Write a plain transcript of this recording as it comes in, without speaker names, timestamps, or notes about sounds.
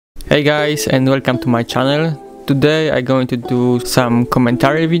Hey guys, and welcome to my channel. Today I'm going to do some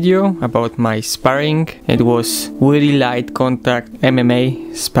commentary video about my sparring. It was really light contact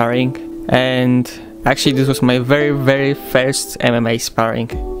MMA sparring, and actually this was my very first MMA sparring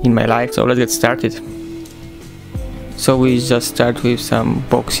in my life. So let's get started. So we just start with some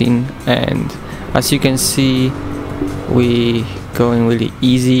boxing, and as you can see we going really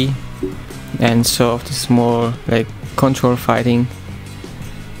easy and soft. It's more like control fighting.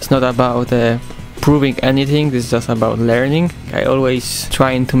 It's not about proving anything, this is just about learning. I always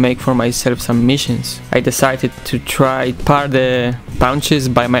trying to make for myself some missions. I decided to try part the punches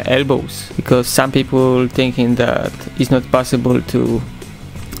by my elbows, because some people thinking that it's not possible to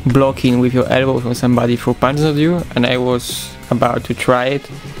block in with your elbows when somebody throw punches at you, and I was about to try it,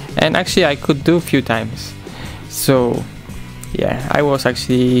 and actually I could do a few times. So yeah, I was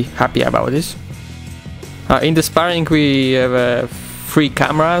actually happy about this. In the sparring we have 3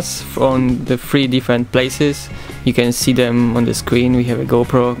 cameras on the 3 different places. You can see them on the screen. We have a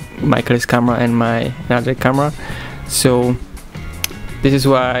GoPro, Michael's camera and my another camera. So this is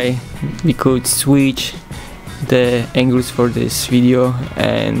why we could switch the angles for this video,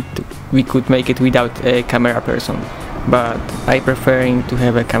 and we could make it without a camera person, but I preferring to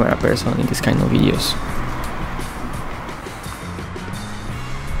have a camera person in this kind of videos.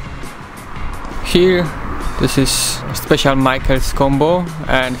 Here, this is special Michael's combo,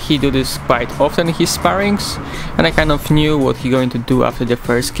 and he do this quite often in his sparrings, and I kind of knew what he going to do after the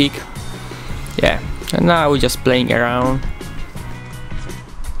first kick. Yeah, and now we're just playing around.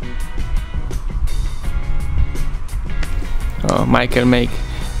 Michael make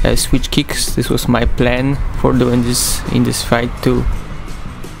switch kicks. This was my plan for doing this in this fight too.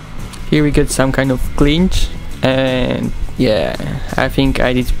 Here we get some kind of clinch, and yeah, I think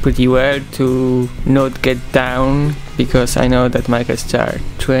I did pretty well to not get down, because I know that Michael start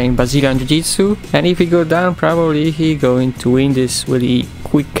training Brazilian Jiu-Jitsu, and if he go down probably he going to win this really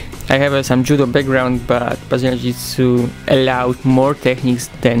quick. I have some judo background, but Brazilian Jiu-Jitsu allowed more techniques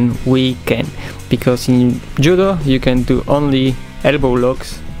than we can, because in judo you can do only elbow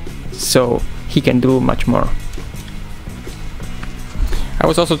locks, so he can do much more. I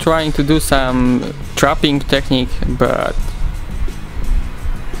was also trying to do some trapping technique, but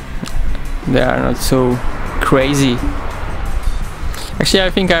they are not so crazy. Actually, I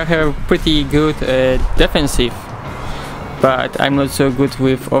think I have pretty good defensive, but I'm not so good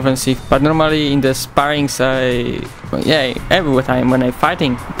with offensive. But normally in the sparrings, every time when I'm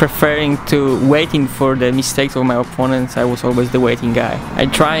fighting, preferring to waiting for the mistakes of my opponents. I was always the waiting guy.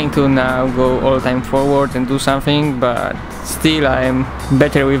 I'm trying to now go all the time forward and do something, but still I'm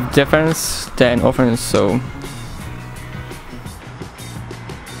better with defense than offense. So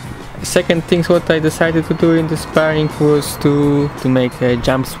second thing what I decided to do in the sparring was to make a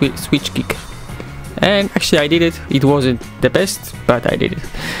jump switch kick, and actually I did it. It wasn't the best, but I did it.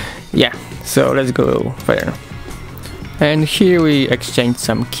 Yeah, so let's go further. And here we exchange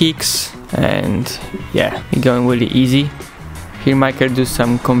some kicks, and yeah, we're going really easy. Here Michael do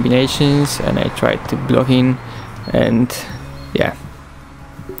some combinations, and I tried to block in, and yeah.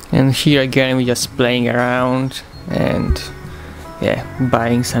 And here again we just playing around and yeah,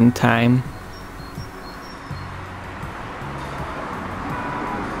 buying some time.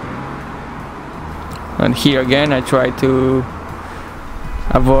 And here again I try to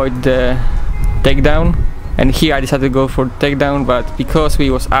avoid the takedown, and here I decided to go for takedown, but because we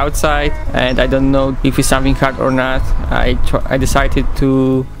was outside and I don't know if it's something hard or not, I decided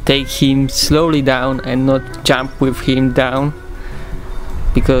to take him slowly down and not jump with him down,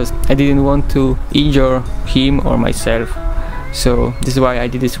 because I didn't want to injure him or myself. So this is why I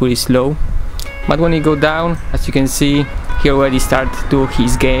did this really slow. But when he go down, as you can see, he already start to do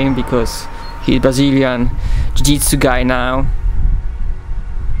his game, because he's Brazilian Jiu-Jitsu guy now.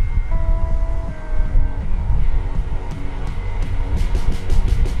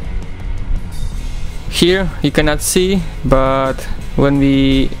 Here you cannot see, but when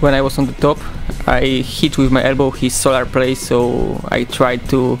I was on the top, I hit with my elbow his solar plate, so I tried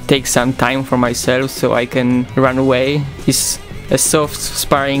to take some time for myself so I can run away. It's a soft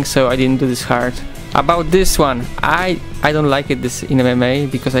sparring, so I didn't do this hard. About this one, I don't like it this in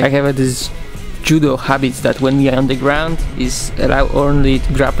MMA, because I have this judo habits that when we are on the ground is allow only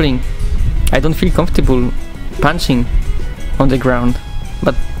grappling. I don't feel comfortable punching on the ground,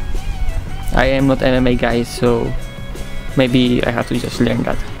 but I am not MMA guy, so maybe I have to just learn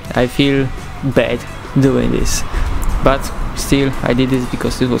that. I feel bad doing this, but still I did this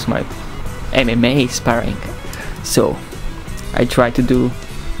because this was my MMA sparring. So I try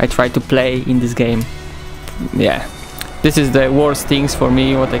to play in this game. Yeah, This is the worst things for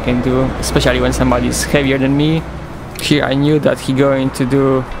me what I can do, especially when somebody is heavier than me. Here I knew that he going to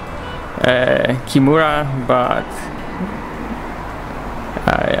do Kimura, but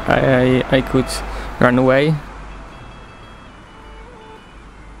I could run away.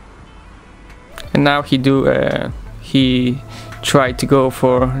 And now he tried to go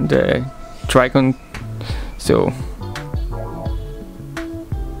for the Dragon, so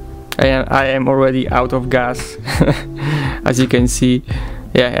I am already out of gas, as you can see.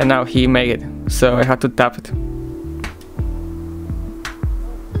 Yeah, and now he made it, so I had to tap it.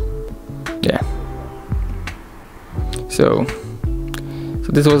 Yeah. So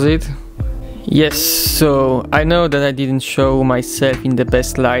this was it. Yes, so I know that I didn't show myself in the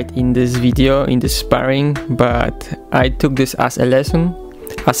best light in this video, in the sparring, but I took this as a lesson,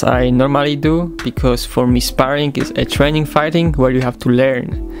 as I normally do, because for me sparring is a training fighting where you have to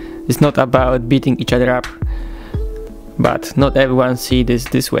learn. It's not about beating each other up, but not everyone see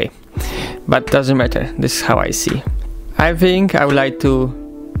this way. But doesn't matter, this is how I see. I think I would like to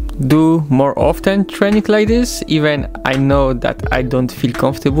do more often training like this, even I know that I don't feel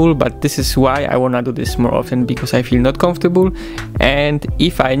comfortable, but this is why I wanna do this more often, because I feel not comfortable, and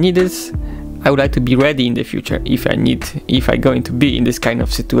if I need this, I would like to be ready in the future if I'm going to be in this kind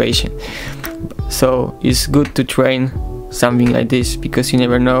of situation. So it's good to train something like this, because you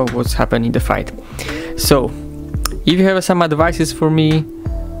never know what's happening in the fight. So if you have some advices for me,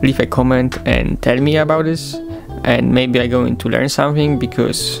 leave a comment and tell me about this, and maybe I'm going to learn something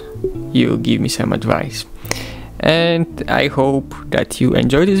because you give me some advice. And I hope that you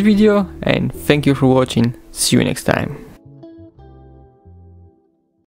enjoyed this video, and thank you for watching. See you next time.